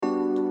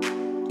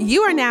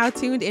You are now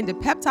tuned into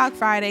Pep Talk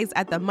Fridays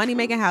at the Money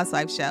Making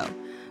Housewife Show,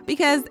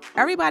 because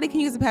everybody can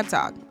use a pep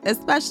talk,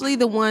 especially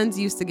the ones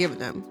used to giving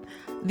them.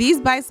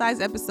 These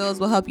bite-sized episodes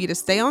will help you to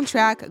stay on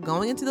track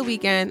going into the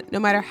weekend, no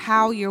matter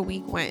how your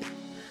week went.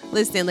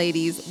 Listen,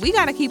 ladies, we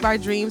got to keep our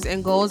dreams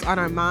and goals on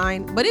our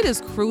mind, but it is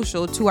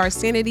crucial to our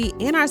sanity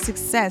and our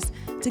success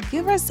to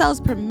give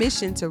ourselves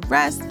permission to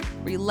rest,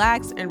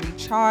 relax, and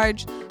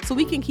recharge so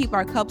we can keep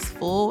our cups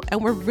full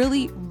and we're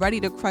really ready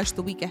to crush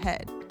the week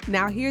ahead.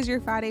 Now, here's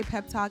your Friday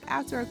pep talk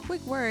after a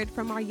quick word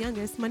from our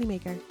youngest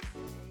moneymaker.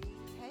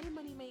 Hey,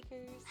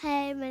 moneymakers.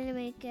 Hey,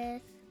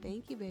 moneymakers.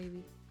 Thank you,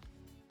 baby.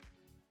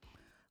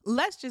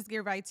 Let's just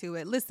get right to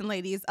it. Listen,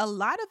 ladies, a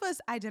lot of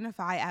us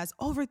identify as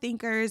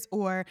overthinkers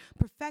or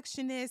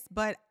perfectionists,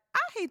 but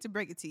I hate to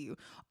break it to you.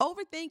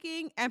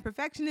 Overthinking and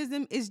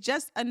perfectionism is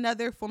just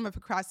another form of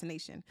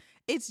procrastination.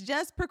 It's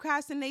just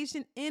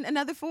procrastination in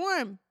another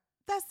form.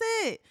 That's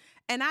it.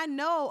 And I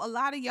know a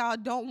lot of y'all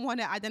don't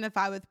want to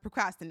identify with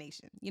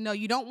procrastination. You know,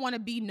 you don't want to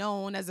be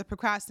known as a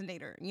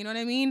procrastinator. You know what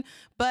I mean?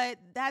 But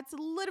that's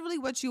literally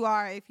what you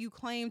are if you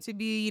claim to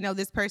be,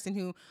 this person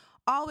who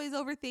always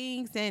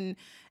overthinks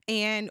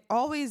and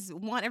always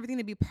want everything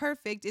to be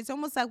perfect. It's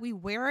almost like we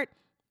wear it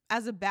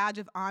as a badge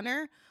of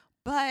honor,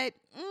 but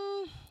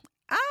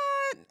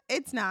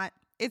it's not.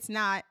 It's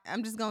not.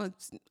 I'm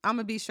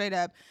gonna be straight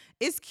up.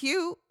 It's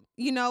cute.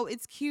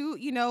 It's cute.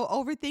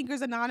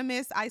 Overthinkers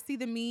Anonymous. I see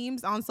the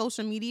memes on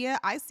social media.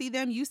 I see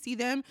them. You see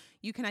them.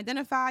 You can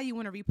identify. You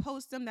want to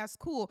repost them. That's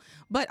cool.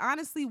 But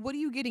honestly, what are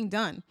you getting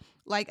done?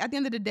 Like, at the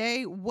end of the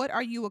day, what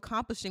are you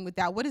accomplishing with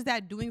that? What is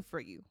that doing for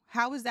you?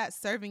 How is that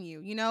serving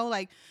you?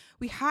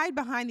 We hide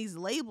behind these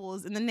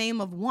labels in the name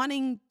of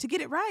wanting to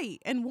get it right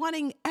and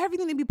wanting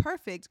everything to be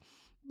perfect.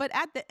 But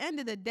at the end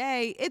of the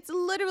day, it's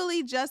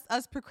literally just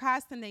us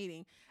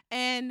procrastinating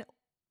and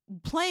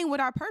playing with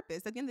our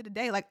purpose. At the end of the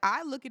day,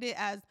 I look at it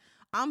as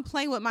I'm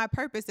playing with my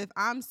purpose if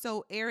I'm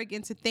so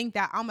arrogant to think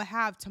that I'm going to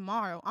have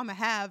tomorrow. I'm going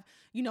to have,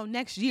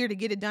 next year to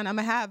get it done. I'm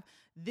going to have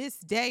this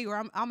day, or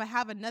I'm going to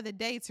have another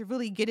day to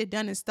really get it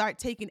done and start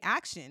taking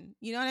action.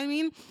 You know what I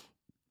mean?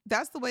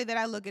 That's the way that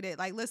I look at it.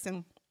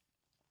 Listen,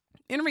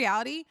 in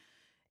reality,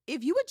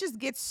 if you would just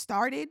get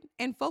started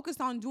and focus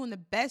on doing the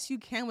best you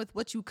can with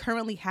what you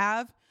currently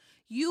have,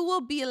 you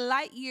will be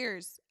light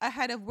years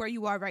ahead of where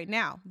you are right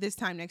now this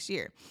time next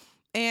year.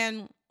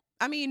 And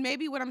I mean,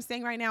 maybe what I'm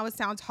saying right now, it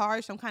sounds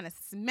harsh. I'm kind of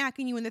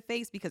smacking you in the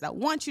face because I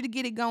want you to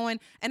get it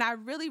going. And I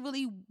really,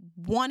 really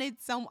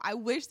I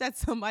wish that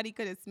somebody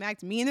could have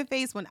smacked me in the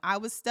face when I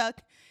was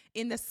stuck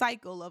in the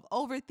cycle of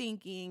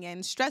overthinking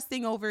and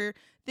stressing over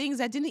things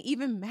that didn't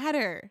even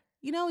matter.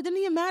 It didn't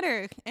even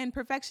matter. And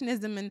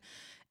perfectionism. And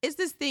it's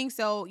this thing.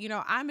 So,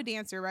 I'm a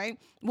dancer, right?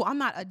 Well, I'm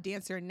not a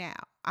dancer now.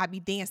 I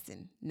be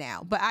dancing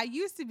now. But I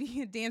used to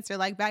be a dancer.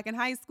 Back in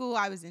high school,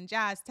 I was in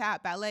jazz,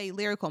 tap, ballet,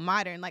 lyrical,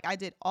 modern. I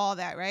did all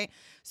that, right?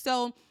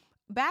 So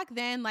back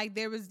then,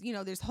 there was,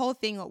 this whole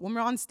thing when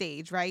we're on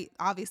stage, right?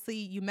 Obviously,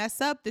 you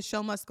mess up, the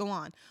show must go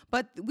on.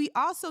 But we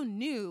also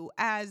knew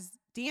as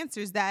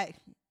dancers that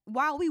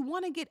while we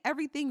want to get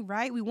everything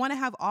right, we want to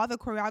have all the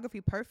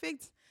choreography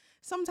perfect,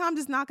 sometimes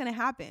it's not going to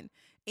happen.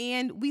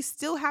 And we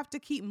still have to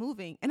keep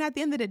moving. And at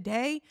the end of the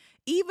day,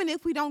 even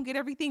if we don't get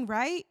everything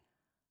right,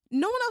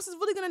 no one else is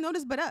really going to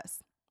notice but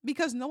us,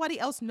 because nobody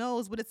else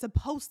knows what it's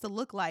supposed to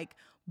look like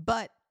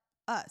but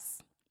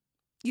us.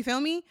 You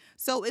feel me?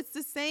 So it's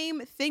the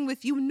same thing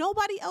with you.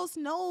 Nobody else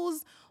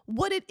knows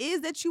what it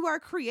is that you are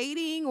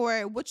creating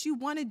or what you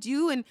want to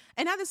do. And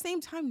at the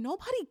same time,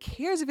 nobody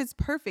cares if it's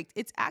perfect.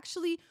 It's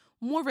actually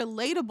more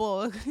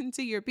relatable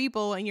to your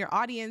people and your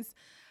audience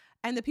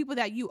and the people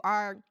that you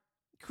are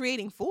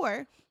creating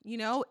for,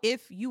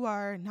 if you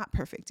are not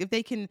perfect, if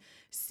they can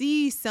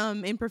see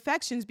some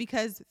imperfections,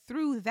 because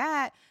through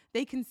that,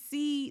 they can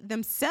see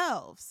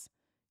themselves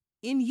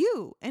in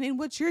you and in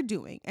what you're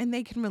doing, and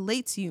they can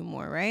relate to you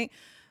more, right?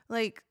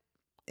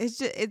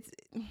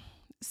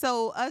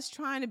 So us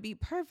trying to be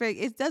perfect,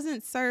 it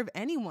doesn't serve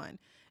anyone.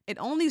 It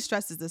only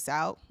stresses us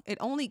out. It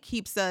only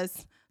keeps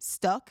us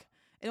stuck.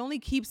 It only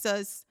keeps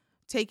us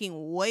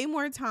taking way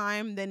more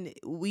time than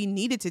we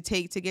needed to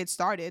take to get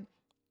started.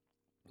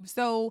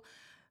 So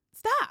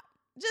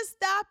just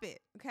stop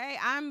it. Okay.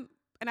 And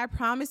I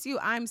promise you,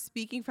 I'm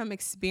speaking from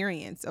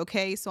experience.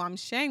 Okay. So I'm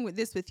sharing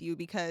this with you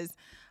because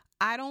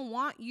I don't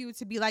want you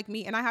to be like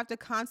me. And I have to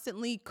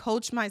constantly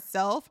coach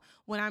myself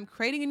when I'm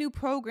creating a new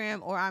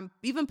program or I'm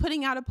even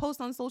putting out a post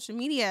on social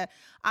media.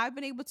 I've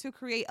been able to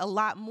create a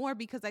lot more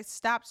because I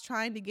stopped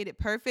trying to get it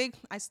perfect.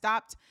 I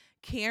stopped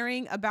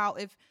caring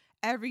about if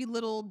every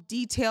little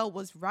detail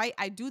was right.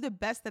 I do the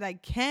best that I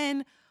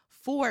can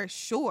for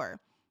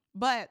sure.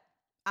 But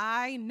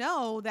I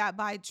know that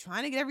by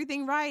trying to get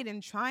everything right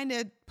and trying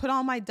to put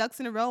all my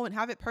ducks in a row and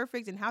have it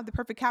perfect and have the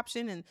perfect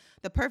caption and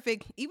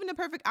even the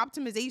perfect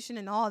optimization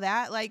and all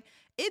that,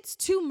 it's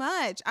too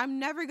much. I'm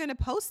never going to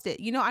post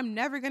it. I'm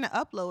never going to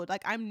upload.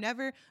 I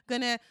never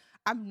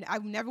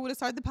would have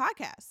started the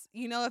podcast,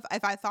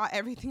 if I thought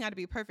everything had to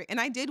be perfect. And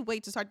I did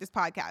wait to start this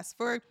podcast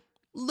for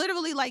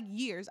literally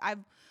years. I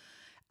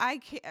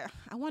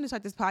wanted to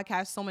start this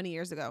podcast so many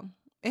years ago.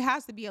 It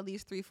has to be at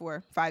least 3,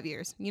 4, 5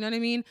 years. You know what I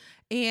mean?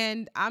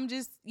 And I'm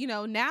just,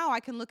 now I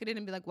can look at it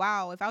and be like,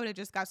 wow, if I would have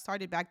just got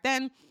started back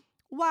then,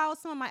 while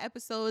some of my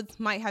episodes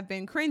might have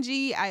been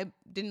cringy, I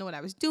didn't know what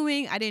I was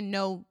doing. I didn't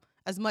know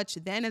as much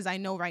then as I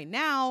know right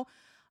now.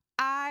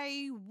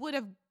 I would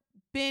have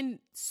been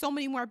so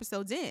many more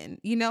episodes in.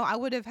 I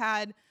would have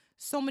had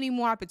so many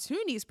more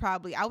opportunities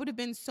probably. I would have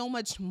been so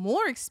much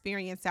more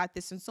experienced at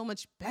this and so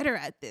much better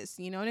at this.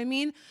 You know what I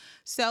mean?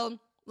 So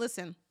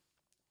listen,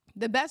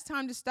 the best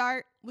time to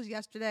start was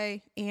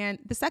yesterday, and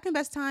the second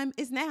best time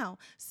is now.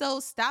 So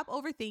stop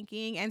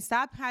overthinking and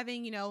stop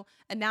having,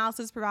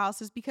 analysis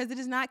paralysis, because it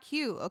is not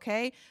cute,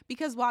 okay?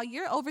 Because while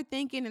you're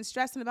overthinking and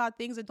stressing about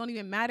things that don't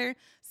even matter,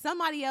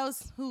 somebody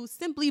else who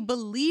simply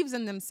believes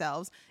in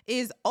themselves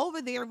is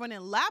over there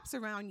running laps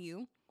around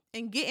you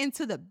and get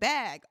into the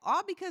bag,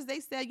 all because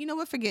they said, you know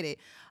what, forget it.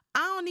 I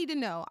don't need to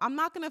know. I'm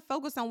not going to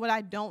focus on what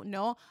I don't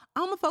know.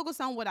 I'm going to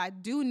focus on what I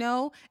do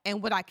know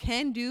and what I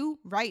can do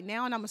right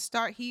now. And I'm going to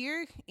start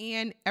here,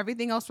 and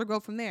everything else will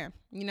go from there.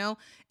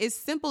 It's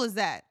simple as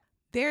that.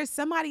 There's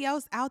somebody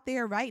else out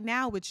there right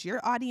now with your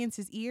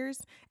audience's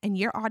ears and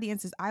your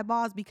audience's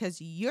eyeballs,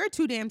 because you're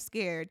too damn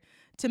scared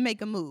to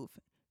make a move.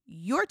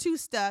 You're too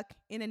stuck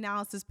in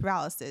analysis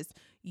paralysis.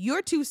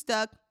 You're too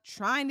stuck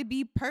trying to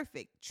be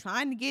perfect,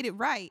 trying to get it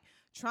right,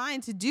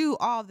 trying to do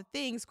all the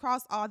things,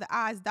 cross all the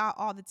I's, dot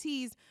all the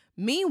T's.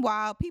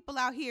 Meanwhile, people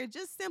out here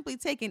just simply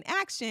taking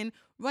action,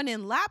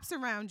 running laps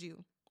around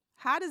you.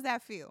 How does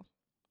that feel?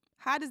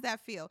 How does that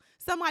feel?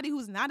 Somebody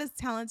who's not as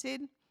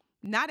talented,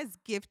 not as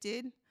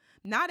gifted,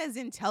 not as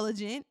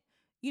intelligent,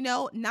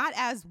 not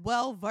as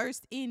well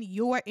versed in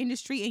your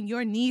industry and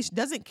your niche,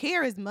 doesn't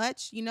care as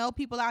much.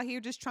 People out here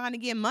just trying to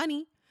get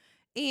money,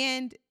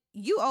 and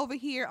you over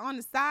here on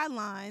the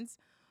sidelines,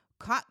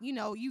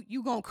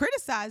 you gonna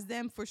criticize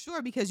them for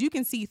sure because you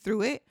can see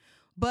through it,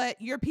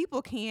 but your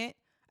people can't.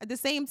 At the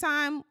same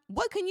time,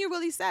 what can you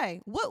really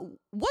say?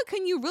 What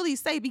can you really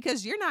say?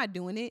 Because you're not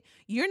doing it.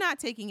 You're not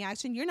taking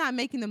action. You're not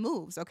making the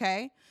moves.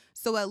 Okay.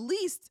 So at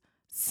least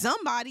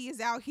somebody is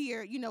out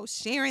here,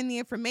 sharing the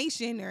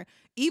information, or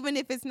even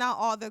if it's not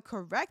all the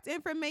correct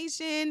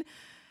information.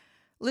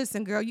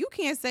 Listen, girl, you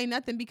can't say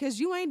nothing because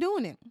you ain't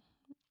doing it.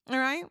 All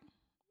right.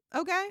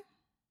 Okay.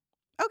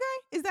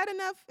 Okay, is that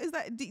enough? Is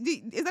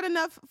that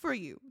enough for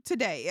you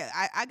today?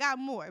 I got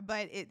more,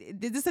 but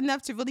is this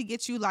enough to really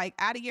get you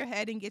out of your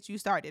head and get you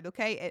started?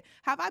 Okay,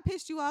 have I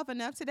pissed you off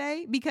enough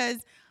today? Because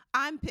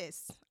I'm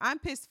pissed. I'm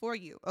pissed for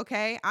you.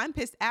 Okay, I'm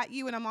pissed at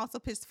you, and I'm also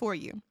pissed for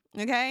you.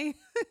 Okay,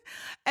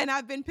 and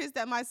I've been pissed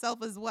at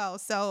myself as well.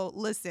 So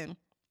listen.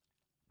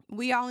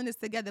 We all in this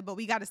together, but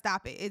we got to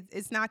stop it.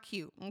 It's not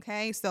cute.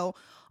 Okay. So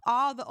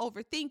all the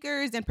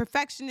overthinkers and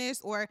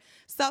perfectionists or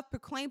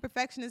self-proclaimed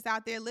perfectionists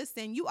out there,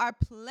 listen, you are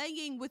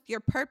playing with your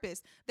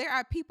purpose. There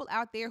are people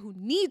out there who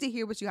need to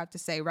hear what you have to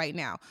say right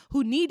now,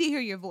 who need to hear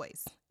your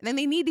voice. And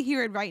they need to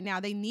hear it right now.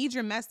 They need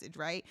your message,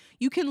 right?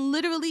 You can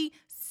literally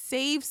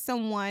save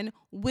someone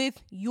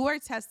with your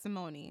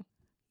testimony,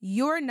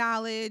 your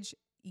knowledge.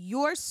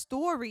 Your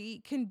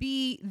story can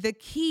be the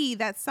key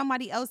that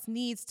somebody else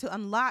needs to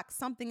unlock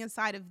something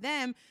inside of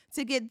them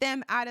to get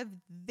them out of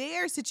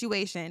their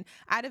situation,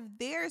 out of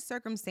their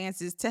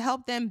circumstances, to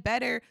help them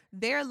better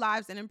their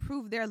lives and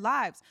improve their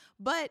lives.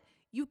 But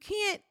you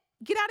can't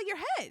get out of your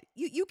head.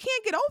 You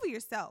can't get over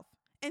yourself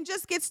and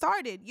just get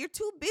started. You're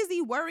too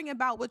busy worrying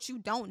about what you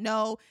don't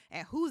know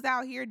and who's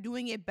out here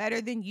doing it better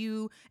than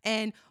you,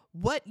 and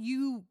what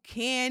you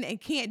can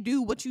and can't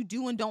do, what you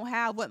do and don't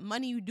have, what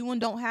money you do and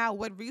don't have,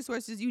 what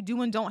resources you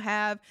do and don't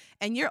have.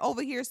 And you're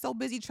over here so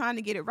busy trying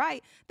to get it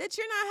right that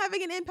you're not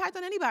having an impact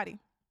on anybody.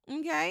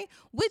 Okay.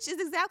 Which is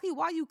exactly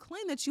why you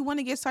claim that you want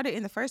to get started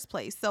in the first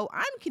place. So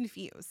I'm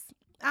confused.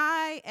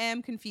 I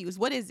am confused.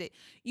 What is it?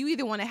 You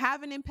either want to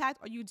have an impact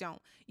or you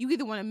don't. You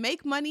either want to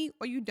make money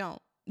or you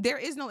don't. There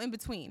is no in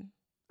between.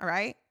 All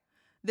right.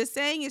 The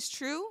saying is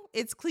true.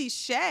 It's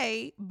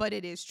cliche, but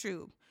it is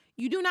true.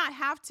 You do not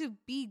have to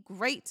be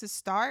great to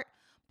start,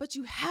 but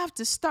you have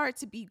to start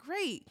to be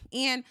great.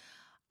 And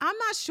I'm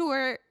not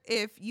sure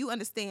if you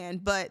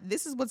understand, but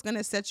this is what's going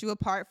to set you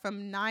apart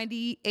from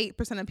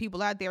 98% of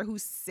people out there who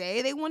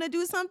say they want to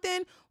do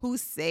something, who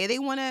say they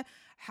want to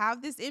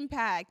have this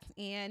impact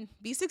and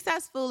be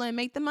successful and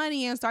make the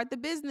money and start the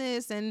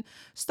business and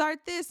start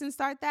this and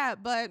start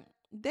that, but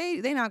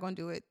they're not going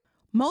to do it.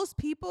 Most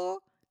people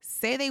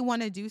say they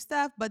want to do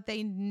stuff, but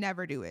they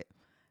never do it.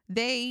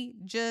 They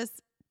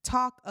just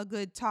talk a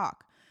good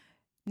talk.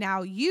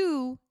 Now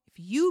if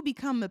you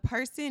become the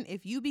person,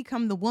 if you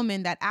become the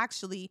woman that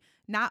actually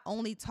not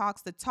only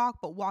talks the talk,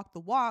 but walk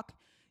the walk,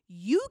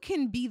 you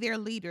can be their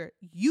leader.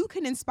 You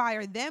can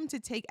inspire them to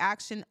take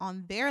action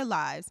on their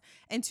lives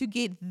and to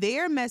get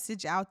their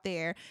message out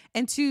there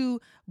and to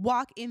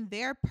walk in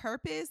their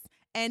purpose.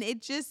 And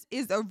it just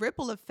is a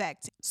ripple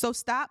effect. So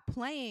stop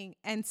playing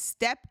and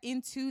step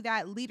into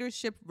that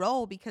leadership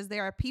role, because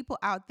there are people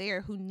out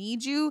there who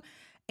need you.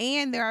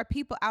 And there are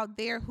people out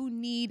there who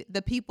need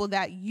the people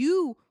that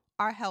you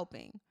are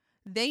helping.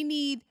 They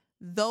need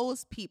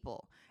those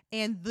people.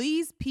 And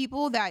these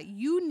people that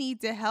you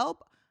need to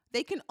help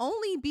They can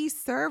only be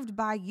served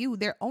by you.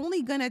 They're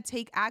only going to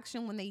take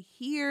action when they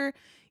hear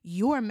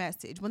your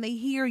message, when they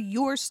hear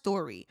your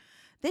story.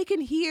 They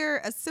can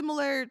hear a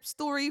similar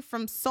story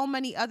from so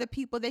many other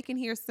people. They can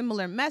hear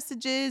similar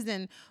messages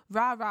and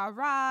rah, rah,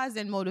 rahs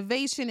and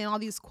motivation and all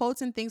these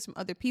quotes and things from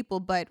other people.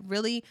 But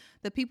really,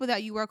 the people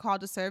that you are called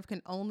to serve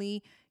can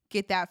only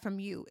get that from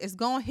you. It's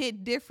going to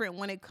hit different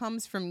when it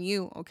comes from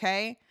you,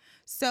 okay?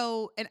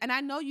 So, and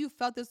I know you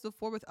felt this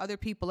before with other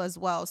people as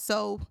well.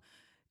 So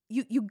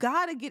you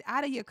got to get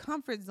out of your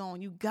comfort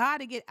zone. You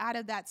got to get out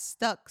of that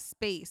stuck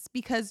space,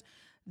 because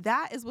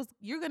that is what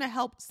you're going to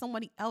help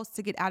somebody else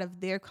to get out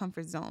of their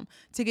comfort zone,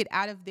 to get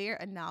out of their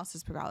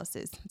analysis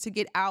paralysis, to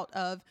get out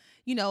of,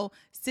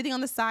 sitting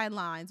on the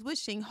sidelines,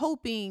 wishing,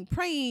 hoping,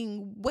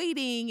 praying,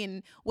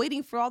 waiting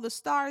for all the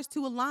stars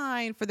to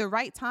align for the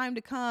right time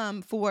to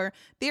come for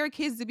their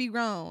kids to be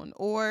grown.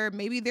 Or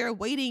maybe they're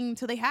waiting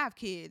till they have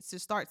kids to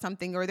start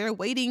something, or they're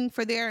waiting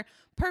for their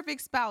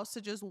perfect spouse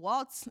to just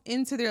waltz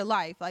into their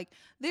life. Like,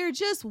 they're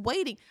just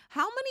waiting.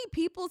 How many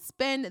people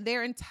spend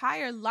their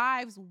entire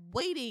lives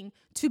waiting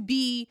to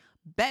be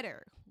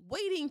better,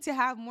 waiting to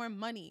have more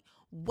money,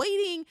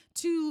 waiting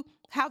to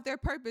have their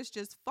purpose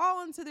just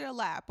fall into their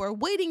lap, or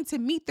waiting to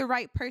meet the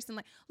right person,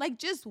 like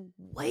just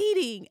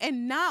waiting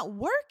and not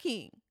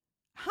working?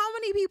 How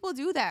many people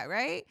do that,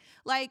 right?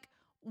 Like,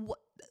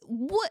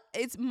 what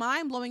it's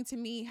mind-blowing to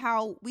me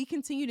how we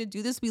continue to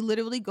do this. We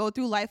literally go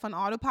through life on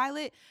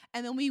autopilot,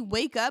 and then we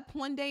wake up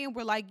one day and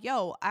we're like,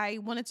 yo, I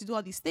wanted to do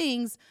all these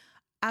things.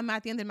 I'm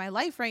at the end of my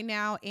life right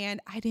now,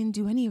 and I didn't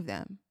do any of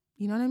them.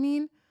 You know what I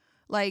mean?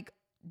 Like,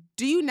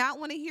 do you not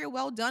want to hear,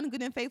 well done,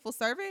 good and faithful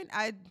servant?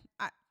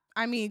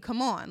 I mean,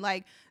 come on.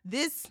 Like,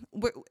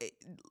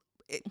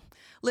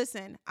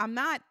 listen, I'm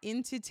not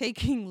into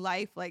taking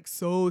life like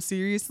so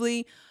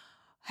seriously.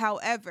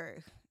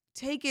 However,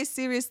 take it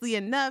seriously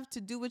enough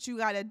to do what you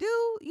got to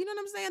do. You know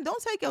what I'm saying?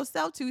 Don't take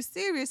yourself too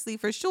seriously,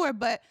 for sure.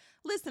 But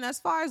listen, as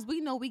far as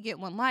we know, we get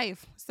one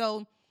life.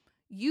 So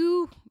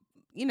you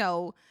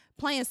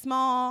playing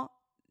small,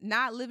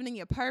 not living in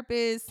your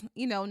purpose,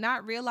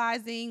 not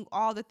realizing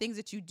all the things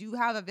that you do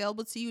have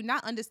available to you,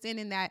 not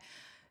understanding that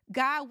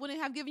God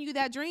wouldn't have given you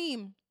that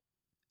dream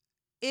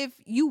if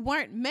you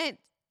weren't meant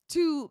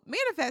to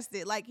manifest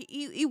it. Like,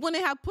 he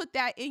wouldn't have put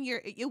that in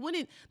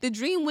the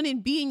dream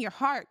wouldn't be in your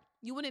heart.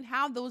 You wouldn't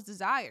have those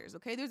desires.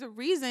 Okay. There's a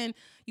reason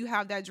you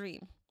have that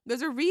dream.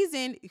 There's a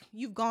reason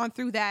you've gone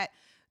through that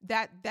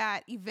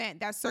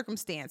event, that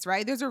circumstance,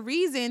 right? There's a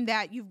reason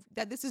that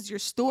this is your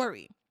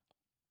story.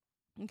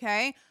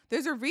 Okay.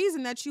 There's a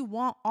reason that you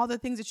want all the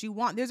things that you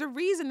want. There's a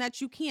reason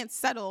that you can't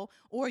settle,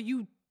 or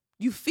you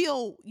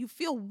feel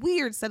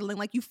weird settling.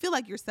 Like, you feel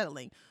like you're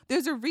settling.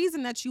 There's a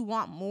reason that you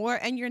want more,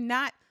 and you're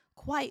not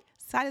quite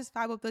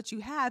satisfied with what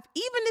you have,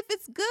 even if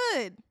it's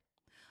good.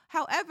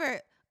 However,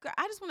 girl,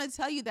 I just want to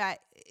tell you that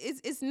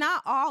it's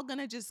not all going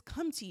to just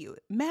come to you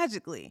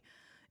magically.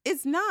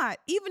 It's not,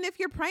 even if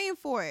you're praying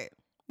for it.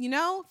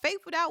 Faith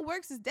without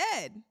works is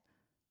dead.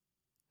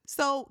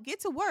 So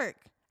get to work.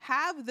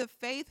 Have the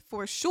faith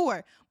for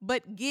sure,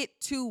 but get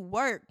to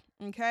work.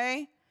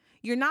 Okay.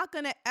 You're not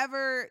going to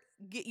ever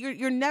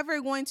you're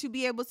never going to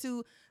be able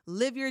to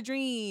live your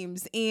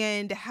dreams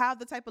and have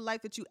the type of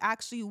life that you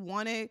actually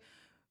want to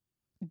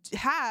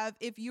have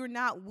if you're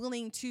not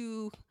willing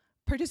to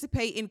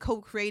participate in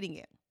co-creating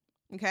it.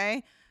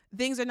 Okay.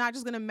 Things are not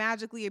just going to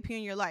magically appear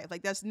in your life.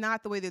 Like, that's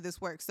not the way that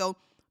this works. So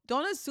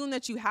don't assume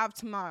that you have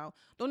tomorrow.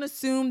 Don't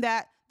assume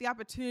that the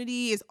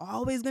opportunity is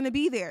always going to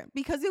be there,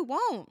 because it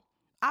won't.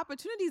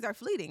 Opportunities are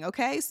fleeting.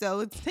 Okay.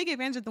 So take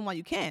advantage of them while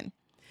you can.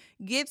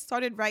 Get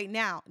started right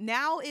now.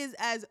 Now is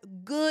as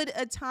good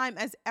a time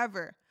as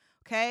ever.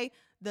 Okay.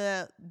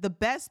 The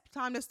best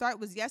time to start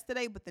was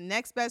yesterday, but the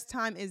next best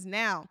time is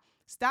now.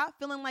 Stop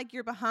feeling like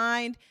you're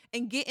behind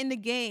and get in the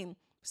game.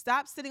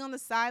 Stop sitting on the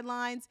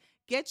sidelines.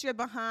 Get your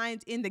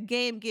behind in the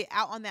game. Get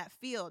out on that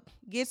field.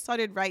 Get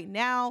started right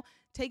now.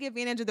 Take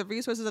advantage of the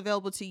resources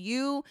available to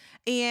you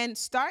and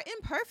start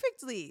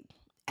imperfectly.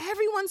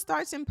 Everyone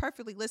starts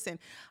imperfectly. Listen,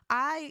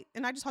 I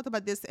just talked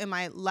about this in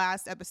my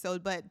last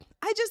episode, but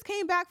I just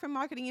came back from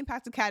Marketing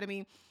Impact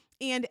Academy,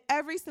 and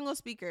every single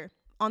speaker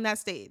on that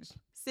stage,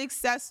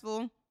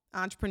 successful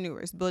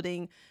entrepreneurs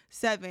building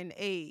 7,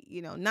 8,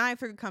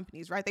 9-figure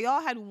companies, right? They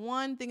all had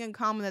one thing in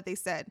common that they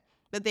said,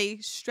 that they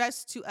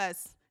stressed to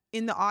us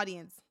in the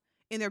audience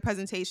in their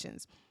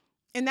presentations.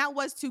 And that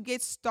was to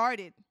get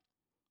started.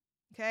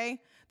 Okay.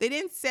 They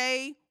didn't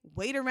say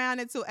wait around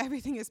until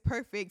everything is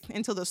perfect,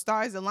 until the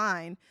stars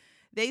align.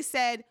 They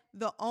said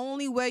the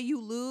only way you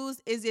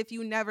lose is if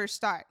you never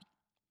start.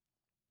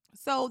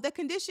 So the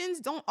conditions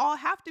don't all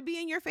have to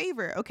be in your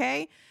favor.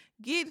 Okay.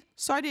 Get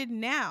started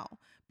now,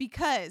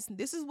 because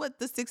this is what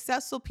the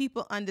successful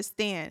people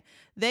understand.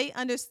 They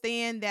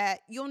understand that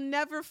you'll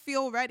never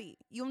feel ready.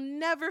 You'll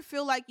never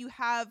feel like you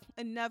have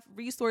enough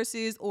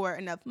resources or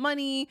enough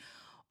money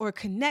or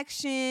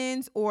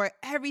connections, or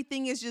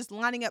everything is just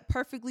lining up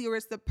perfectly, or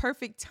it's the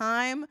perfect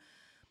time.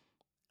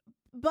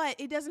 But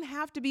it doesn't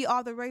have to be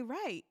all the way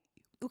right.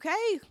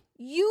 Okay.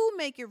 You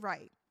make it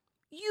right.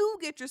 You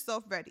get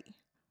yourself ready.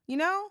 You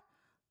know,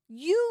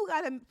 you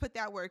got to put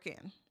that work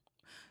in.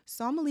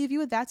 So I'm gonna leave you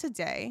with that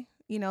today.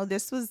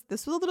 This was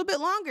a little bit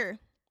longer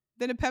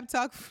than a pep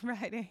talk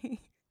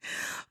Friday.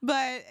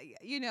 But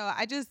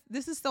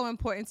this is so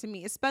important to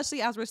me,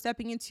 especially as we're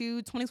stepping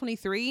into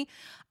 2023.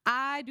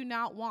 I do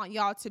not want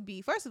y'all to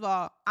be, first of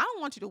all, I don't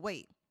want you to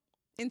wait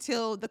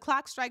until the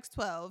clock strikes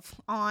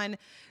 12 on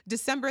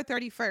December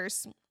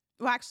 31st,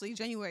 well, actually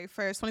January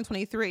 1st,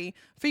 2023,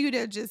 for you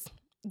to just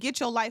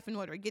get your life in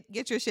order,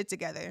 get your shit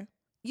together.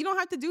 You don't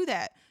have to do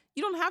that.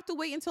 You don't have to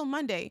wait until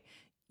Monday.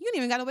 You don't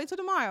even got to wait till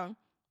tomorrow.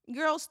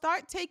 Girl,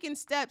 start taking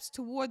steps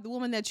toward the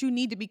woman that you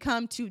need to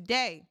become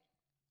today.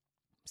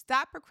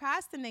 Stop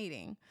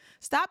procrastinating.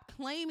 Stop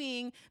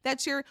claiming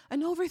that you're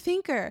an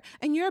overthinker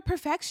and you're a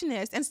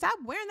perfectionist, and stop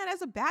wearing that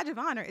as a badge of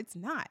honor. It's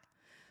not.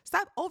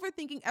 Stop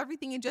overthinking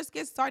everything and just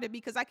get started,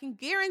 because I can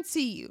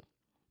guarantee you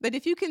that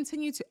if you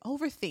continue to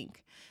overthink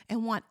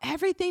and want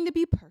everything to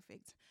be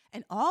perfect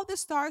and all the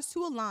stars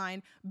to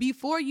align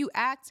before you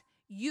act,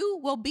 you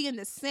will be in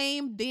the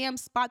same damn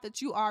spot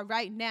that you are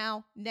right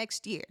now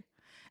next year.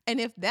 And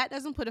if that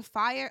doesn't put a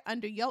fire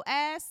under your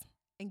ass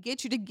and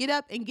get you to get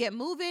up and get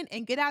moving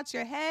and get out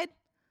your head,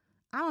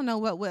 I don't know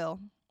what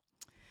will.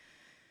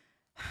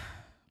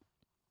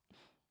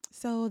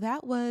 So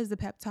that was the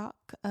pep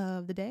talk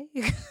of the day.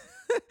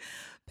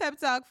 Pep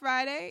Talk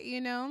Friday,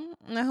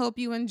 and I hope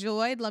you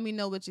enjoyed. Let me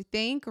know what you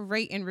think.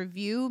 Rate and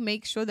review.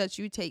 Make sure that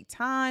you take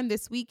time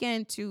this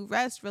weekend to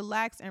rest,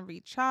 relax, and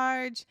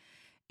recharge.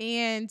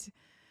 And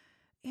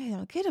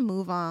get a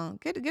move on.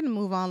 Get a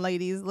move on,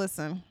 ladies.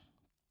 Listen,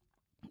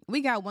 we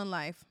got one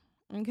life,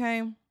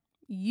 okay?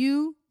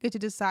 You get to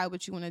decide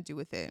what you want to do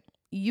with it.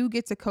 You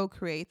get to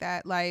co-create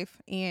that life,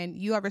 and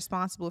you are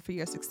responsible for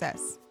your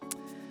success.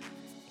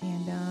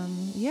 And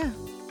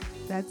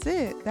that's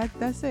it.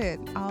 That's it.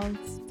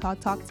 I'll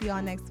talk to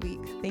y'all next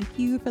week. Thank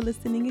you for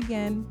listening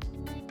again.